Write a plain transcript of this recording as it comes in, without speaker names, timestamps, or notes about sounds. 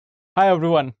Hi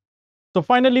everyone. So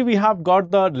finally we have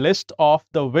got the list of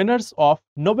the winners of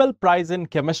Nobel Prize in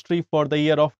Chemistry for the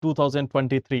year of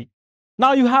 2023.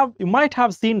 Now you might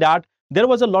have seen that there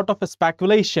was a lot of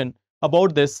speculation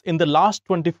about this in the last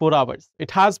 24 hours.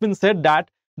 It has been said that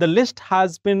the list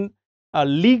has been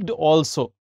leaked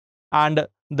also, and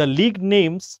the leaked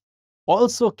names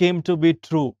also came to be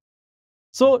true.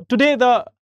 So today the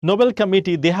Nobel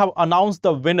Committee, they have announced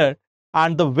the winner,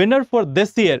 and the winner for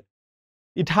this year,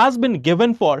 it has been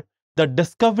given for the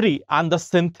discovery and the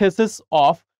synthesis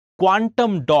of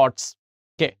quantum dots.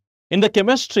 Okay. In the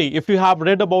chemistry, if you have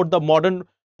read about the modern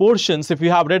portions, if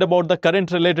you have read about the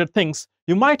current related things,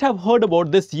 you might have heard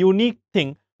about this unique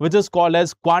thing which is called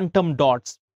as quantum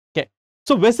dots. Okay.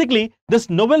 So basically, this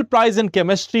Nobel Prize in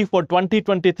Chemistry for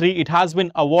 2023, it has been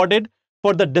awarded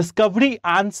for the discovery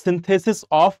and synthesis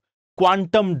of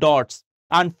quantum dots.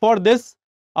 And for this,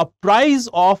 a prize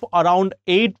of around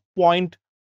 8.3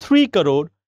 crore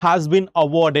has been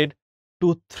awarded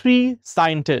to 3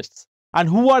 scientists. And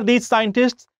who are these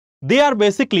scientists? They are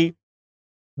 3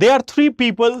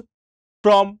 people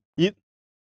from, Moungi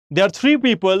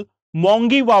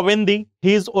Bawendi.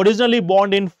 He is originally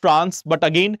born in France, but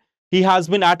again, he has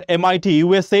been at MIT,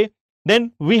 USA.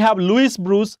 Then we have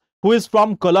Brus, who is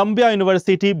from Columbia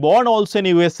University, born also in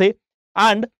USA.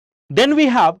 And then we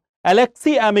have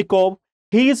Alexei Ekimov.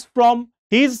 He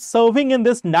is serving in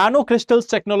this nanocrystals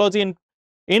technology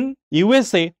in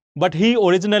USA, but he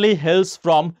originally hails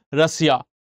from Russia.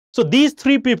 So these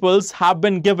 3 peoples have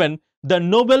been given the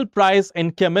Nobel Prize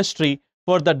in Chemistry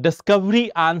for the discovery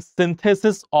and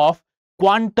synthesis of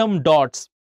quantum dots.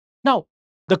 Now,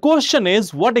 the question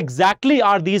is, what exactly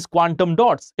are these quantum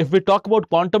dots? If we talk about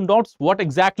quantum dots, what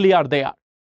exactly are they?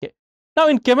 Okay. Now,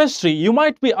 in chemistry, you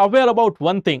might be aware about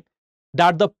one thing,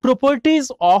 that the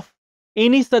properties of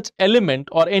any such element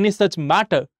or any such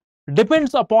matter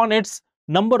depends upon its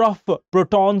number of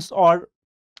protons or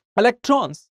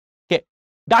electrons. Okay,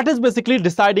 that is basically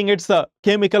deciding its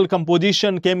chemical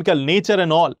composition, chemical nature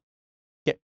and all.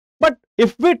 Okay, but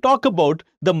if we talk about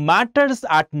the matters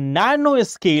at nano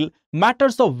scale,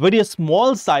 matters of very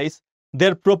small size,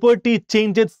 their property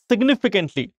changes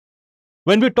significantly.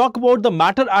 When we talk about the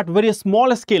matter at very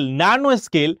small scale, nano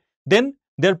scale, then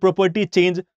their property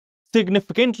change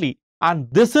significantly, and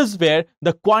this is where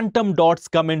the quantum dots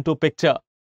come into picture.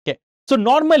 Okay, so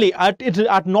normally at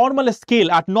normal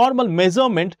scale, at normal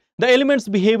measurement, the elements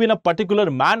behave in a particular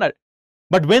manner,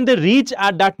 but when they reach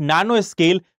at that nano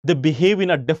scale, they behave in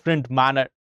a different manner.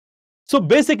 So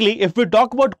basically, if we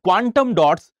talk about quantum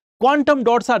dots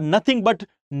are nothing but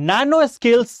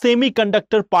nanoscale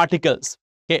semiconductor particles.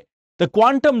 Okay, the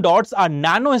quantum dots are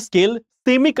nanoscale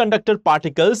semiconductor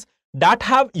particles that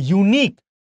have unique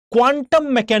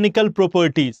quantum mechanical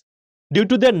properties. Due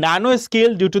to their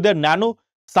nanoscale, due to their nano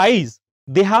size,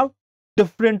 they have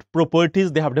different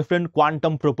properties, they have different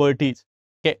quantum properties.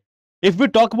 Okay, if we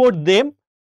talk about them,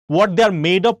 what they are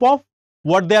made up of,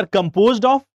 what they are composed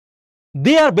of,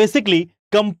 they are basically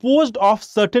composed of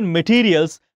certain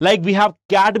materials, like we have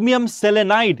cadmium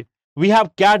selenide, we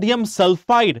have cadmium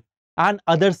sulfide, and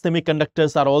other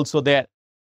semiconductors are also there.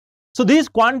 So these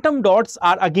quantum dots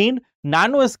are again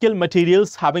nanoscale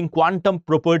materials having quantum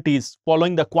properties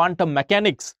following the quantum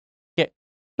mechanics. Okay.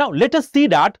 Now let us see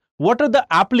that what are the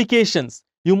applications.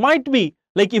 You might be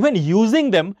like even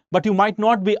using them, but you might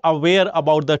not be aware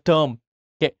about the term.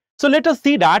 Okay. So let us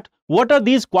see that what are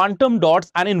these quantum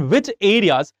dots and in which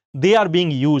areas they are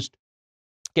being used.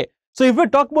 Okay. So if we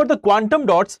talk about the quantum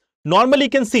dots, normally you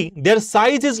can see their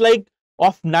size is like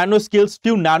of nanoscales,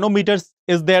 few nanometers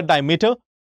is their diameter,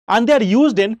 and they are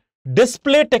used in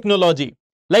display technology.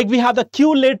 Like we have the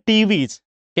QLED TVs.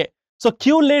 Okay, so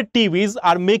QLED TVs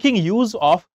are making use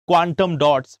of quantum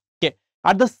dots. Okay,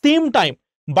 at the same time,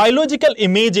 biological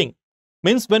imaging,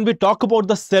 means when we talk about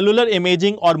the cellular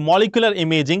imaging or molecular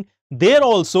imaging, there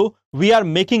also we are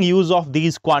making use of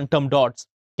these quantum dots.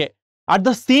 Okay, at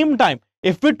the same time,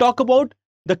 if we talk about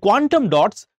the quantum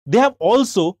dots, they have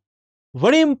also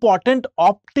very important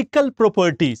optical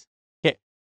properties. Okay,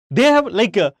 they have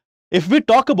like if we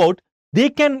talk about, they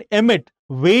can emit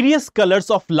various colors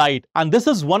of light, and this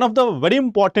is one of the very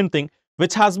important thing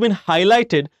which has been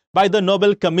highlighted by the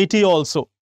Nobel Committee also,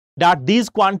 that these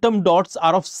quantum dots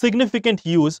are of significant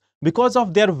use because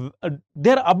of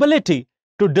their ability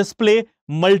to display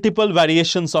multiple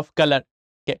variations of color.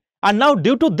 Okay, and now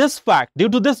due to this fact, due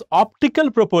to this optical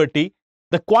property,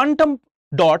 the quantum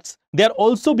dots, they are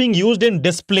also being used in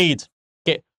displays.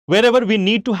 Okay, wherever we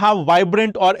need to have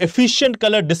vibrant or efficient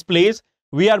color displays,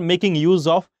 we are making use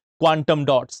of quantum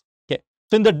dots. Okay,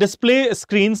 so in the display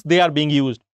screens, they are being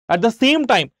used. At the same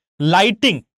time,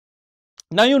 lighting,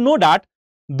 Now you know that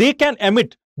they can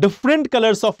emit different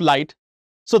colors of light,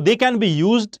 so they can be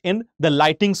used in the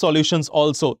lighting solutions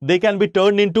also. They can be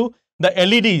turned into the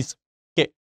LEDs,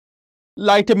 okay,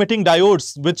 light emitting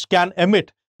diodes, which can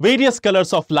emit various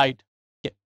colors of light.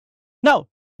 Okay. Now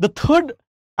the third,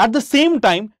 at the same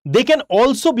time, they can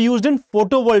also be used in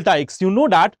photovoltaics. You know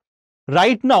that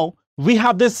right now we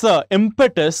have this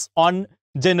impetus on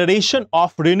generation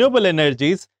of renewable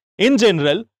energies in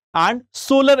general and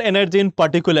solar energy in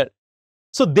particular.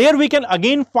 So there we can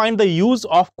again find the use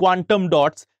of quantum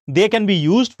dots. They can be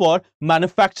used for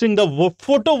manufacturing the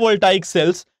photovoltaic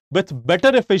cells with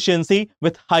better efficiency,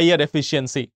 with higher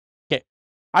efficiency. Okay.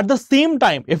 At the same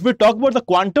time, if we talk about the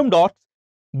quantum dots,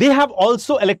 they have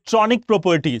also electronic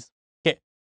properties. Okay.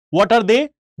 What are they?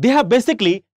 They have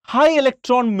basically high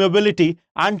electron mobility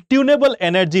and tunable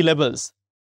energy levels.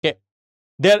 Okay.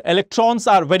 Their electrons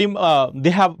are they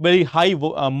have very high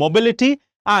mobility,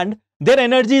 and their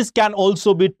energies can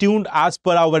also be tuned as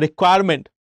per our requirement.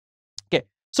 Okay.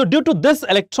 So due to this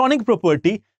electronic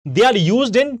property, they are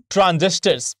used in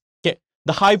transistors. Okay.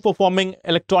 The high performing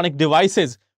electronic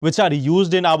devices which are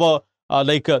used in our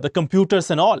the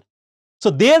computers and all. So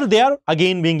there they are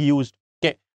again being used.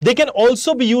 Okay. They can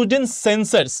also be used in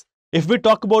sensors. If we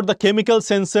talk about the chemical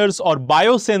sensors or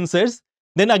biosensors,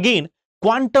 then again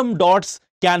quantum dots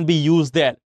can be used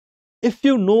there. If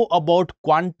you know about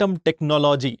quantum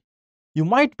technology, you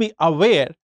might be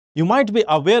aware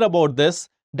about this,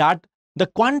 that the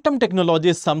quantum technology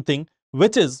is something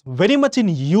which is very much in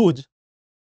use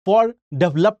for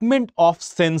development of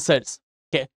sensors.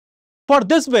 Okay. For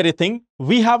this very thing,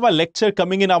 we have a lecture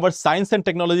coming in our Science and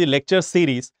Technology lecture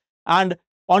series, and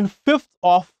on 5th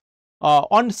of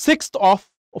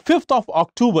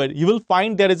October, you will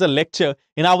find there is a lecture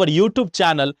in our YouTube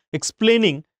channel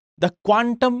explaining the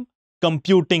quantum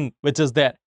computing which is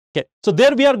there. Okay. So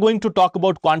there we are going to talk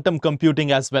about quantum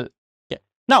computing as well. Okay.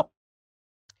 Now,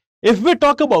 if we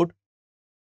talk about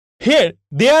here,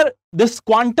 due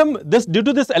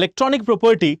to this electronic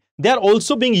property, they are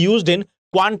also being used in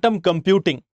quantum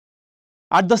computing.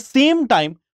 At the same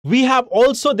time, we have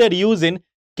also their use in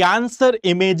cancer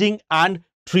imaging and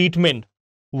treatment.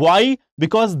 Why?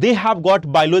 Because they have got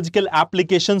biological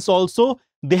applications also.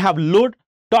 They have low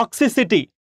toxicity.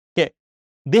 Okay.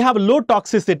 They have low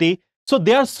toxicity. So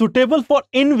they are suitable for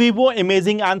in vivo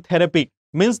imaging and therapy.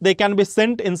 Means they can be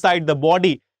sent inside the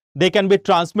body. They can be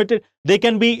transmitted. They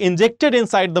can be injected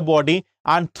inside the body.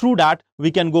 And through that,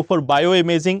 we can go for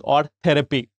bioimaging or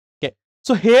therapy. Okay.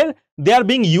 So here they are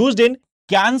being used in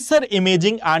cancer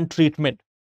imaging and treatment.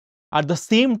 At the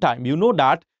same time, you know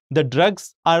that the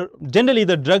drugs are generally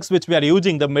the drugs which we are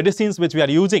using, the medicines which we are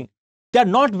using, they are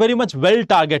not very much well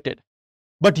targeted.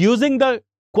 But using the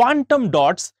quantum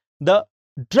dots, the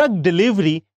drug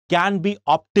delivery can be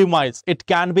optimized. It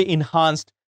can be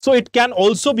enhanced. So it can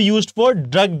also be used for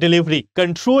drug delivery.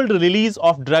 Controlled release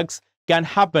of drugs can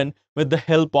happen with the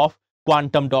help of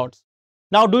quantum dots.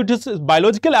 Now, due to its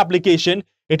biological application,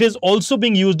 it is also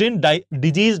being used in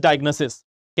disease diagnosis.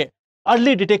 Okay.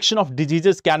 Early detection of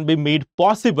diseases can be made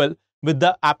possible with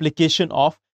the application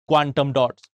of quantum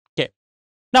dots. Okay.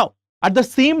 Now, at the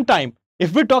same time,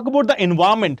 if we talk about the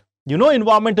environment, you know,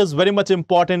 environment is very much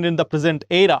important in the present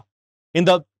era. In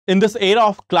this era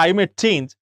of climate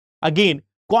change, again,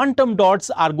 quantum dots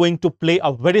are going to play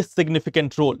a very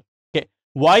significant role. Okay.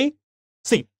 Why?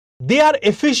 See, they are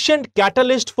efficient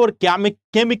catalyst for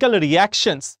chemical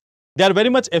reactions. They are very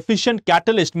much efficient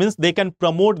catalyst, means they can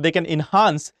promote, they can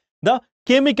enhance the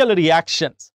chemical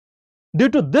reactions. Due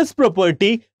to this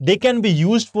property, they can be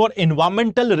used for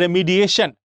environmental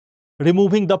remediation,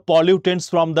 removing the pollutants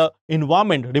from the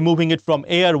environment, removing it from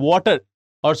air, water,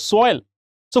 or soil.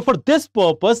 So for this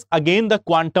purpose, again, the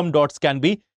quantum dots can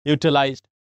be utilized.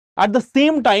 At the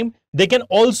same time, they can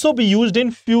also be used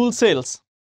in fuel cells.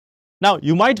 Now,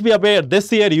 you might be aware,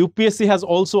 this year UPSC has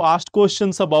also asked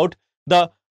questions about the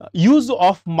use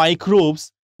of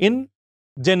microbes in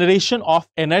generation of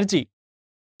energy.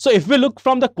 So if we look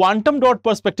from the quantum dot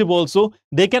perspective also,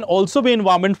 they can also be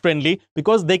environment friendly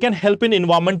because they can help in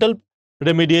environmental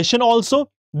remediation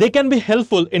also. They can be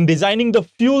helpful in designing the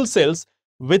fuel cells,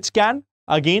 which can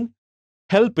again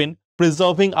help in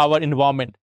preserving our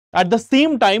environment. At the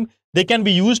same time, they can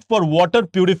be used for water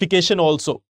purification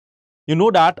also. You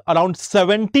know that around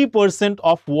 70%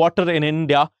 of water in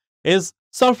India is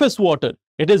surface water.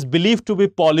 It is believed to be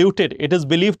polluted. It is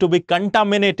believed to be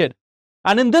contaminated.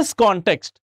 And in this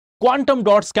context, quantum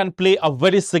dots can play a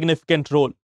very significant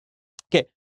role. Okay.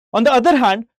 On the other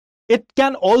hand, it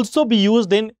can also be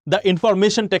used in the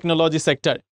information technology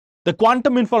sector. The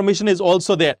quantum information is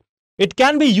also there. It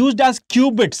can be used as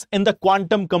qubits in the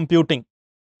quantum computing.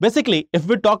 Basically, if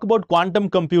we talk about quantum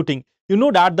computing, you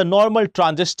know that the normal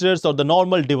transistors or the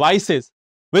normal devices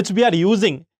which we are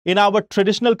using in our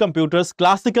traditional computers,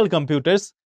 classical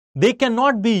computers, they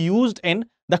cannot be used in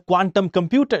the quantum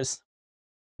computers.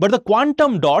 But the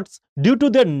quantum dots, due to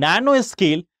their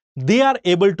nanoscale, they are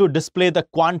able to display the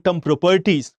quantum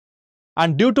properties,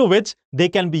 and due to which they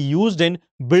can be used in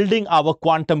building our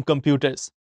quantum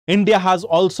computers. India has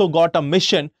also got a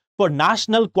mission for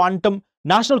National Quantum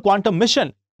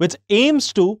Mission, which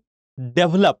aims to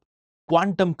develop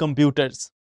quantum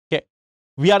computers. Okay,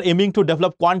 we are aiming to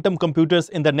develop quantum computers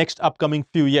in the next upcoming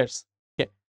few years. Okay,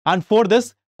 and for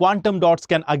this, quantum dots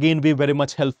can again be very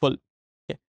much helpful.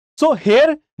 Okay, so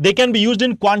here they can be used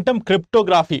in quantum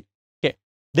cryptography. Okay,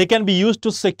 they can be used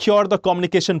to secure the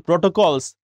communication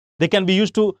protocols. They can be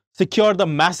used to secure the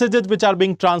messages which are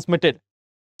being transmitted.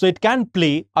 So it can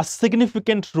play a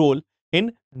significant role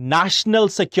in national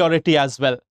security as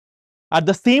well. At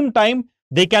the same time,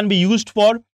 they can be used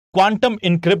for quantum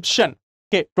encryption,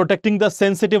 okay, protecting the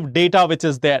sensitive data which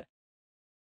is there.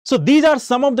 So these are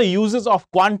some of the uses of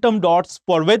quantum dots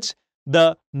for which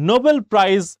the Nobel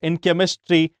Prize in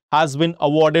Chemistry has been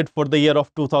awarded for the year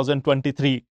of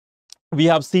 2023. We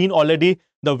have seen already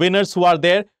the winners who are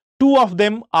there. Two of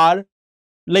them are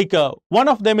one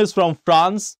of them is from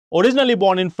France, originally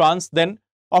born in France, then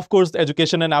of course the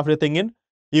education and everything in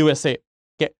USA.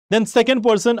 Okay, then second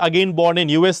person again born in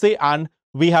USA, and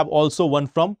we have also one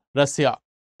from Russia.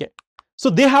 Okay, so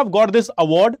they have got this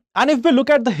award, and if we look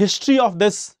at the history of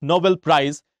this Nobel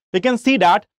Prize, we can see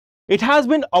that it has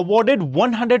been awarded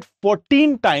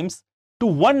 114 times to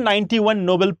 191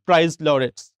 Nobel Prize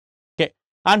laureates. Okay,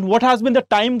 and what has been the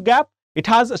time gap? It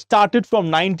has started from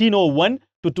 1901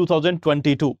 to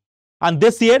 2022, and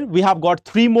this year we have got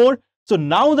 3 more. So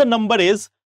now the number is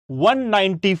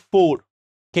 194.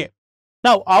 Okay,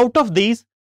 now out of these,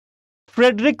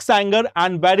 Frederick Sanger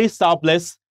and Barry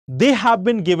Sharpless, they have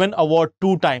been given award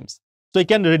 2 times. So you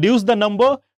can reduce the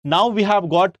number. Now we have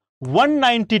got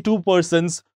 192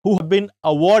 persons who have been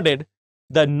awarded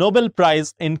the Nobel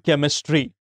Prize in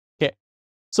Chemistry. Okay,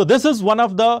 so this is one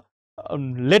of the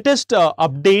latest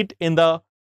update in the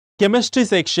chemistry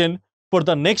section. For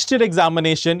the next year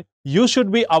examination, you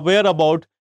should be aware about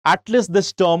at least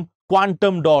this term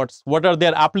quantum dots. What are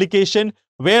their application,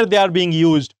 where they are being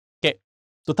used. Okay,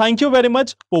 so thank you very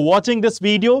much for watching this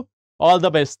video. All the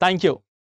best. Thank you.